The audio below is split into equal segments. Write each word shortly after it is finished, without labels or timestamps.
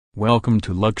Welcome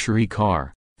to Luxury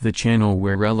Car, the channel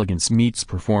where elegance meets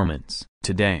performance.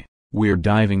 Today, we're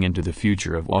diving into the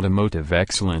future of automotive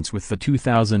excellence with the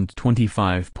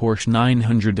 2025 Porsche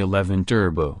 911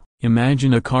 Turbo.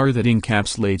 Imagine a car that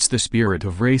encapsulates the spirit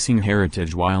of racing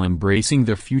heritage while embracing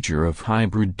the future of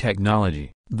hybrid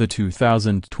technology. The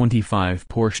 2025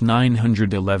 Porsche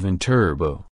 911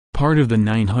 Turbo, part of the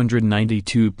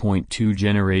 992.2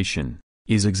 generation,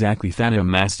 is exactly that, a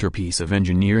masterpiece of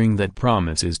engineering that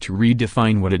promises to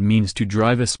redefine what it means to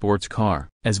drive a sports car.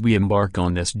 As we embark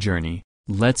on this journey,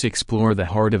 let's explore the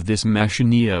heart of this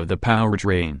machinea of the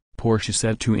powertrain. Porsche is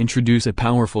set to introduce a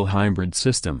powerful hybrid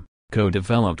system,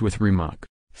 co-developed with Rimac,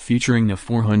 featuring a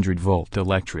 400-volt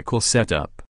electrical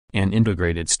setup, an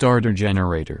integrated starter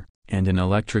generator, and an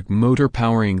electric motor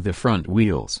powering the front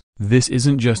wheels. This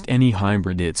isn't just any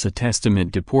hybrid, it's a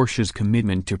testament to Porsche's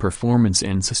commitment to performance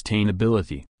and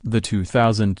sustainability. The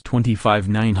 2025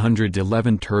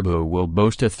 911 Turbo will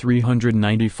boast a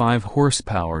 395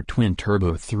 horsepower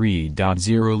twin-turbo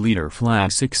 3.0-liter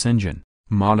flat-six engine,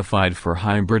 modified for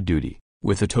hybrid duty,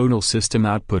 with a total system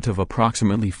output of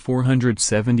approximately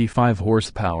 475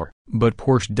 horsepower. But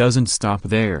Porsche doesn't stop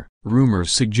there.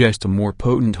 Rumors suggest a more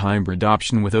potent hybrid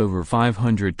option with over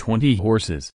 520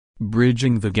 horses,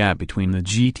 bridging the gap between the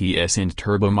GTS and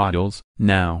Turbo models.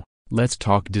 Now, let's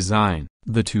talk design.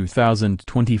 The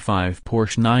 2025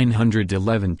 Porsche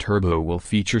 911 Turbo will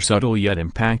feature subtle yet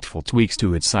impactful tweaks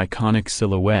to its iconic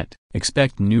silhouette.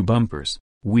 Expect new bumpers,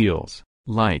 wheels,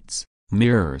 lights,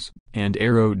 mirrors, and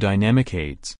aerodynamic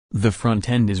aids. The front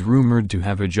end is rumored to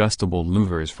have adjustable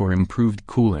louvers for improved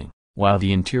cooling, while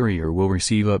the interior will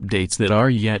receive updates that are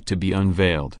yet to be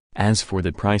unveiled. As for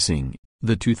the pricing,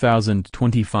 the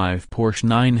 2025 Porsche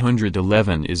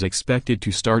 911 is expected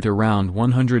to start around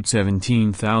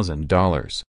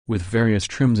 $117,000, with various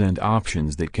trims and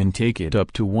options that can take it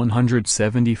up to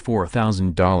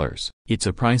 $174,000. It's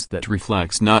a price that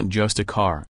reflects not just a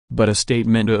car, but a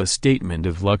statement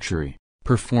of luxury,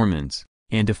 performance,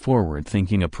 and a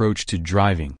forward-thinking approach to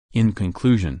driving. In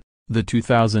conclusion, the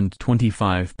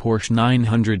 2025 Porsche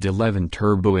 911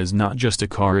 Turbo is not just a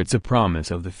car, it's a promise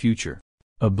of the future,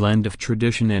 a blend of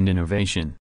tradition and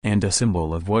innovation, and a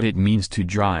symbol of what it means to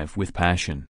drive with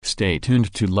passion. Stay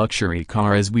tuned to Luxury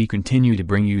Car as we continue to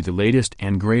bring you the latest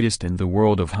and greatest in the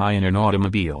world of high-end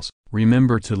automobiles.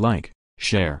 Remember to like,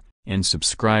 share, and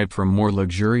subscribe for more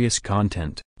luxurious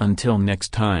content. Until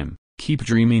next time, keep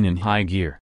dreaming in high gear.